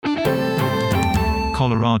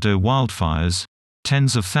Colorado wildfires,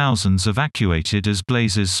 tens of thousands evacuated as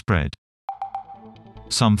blazes spread.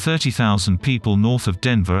 Some 30,000 people north of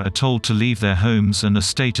Denver are told to leave their homes and a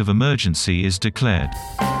state of emergency is declared.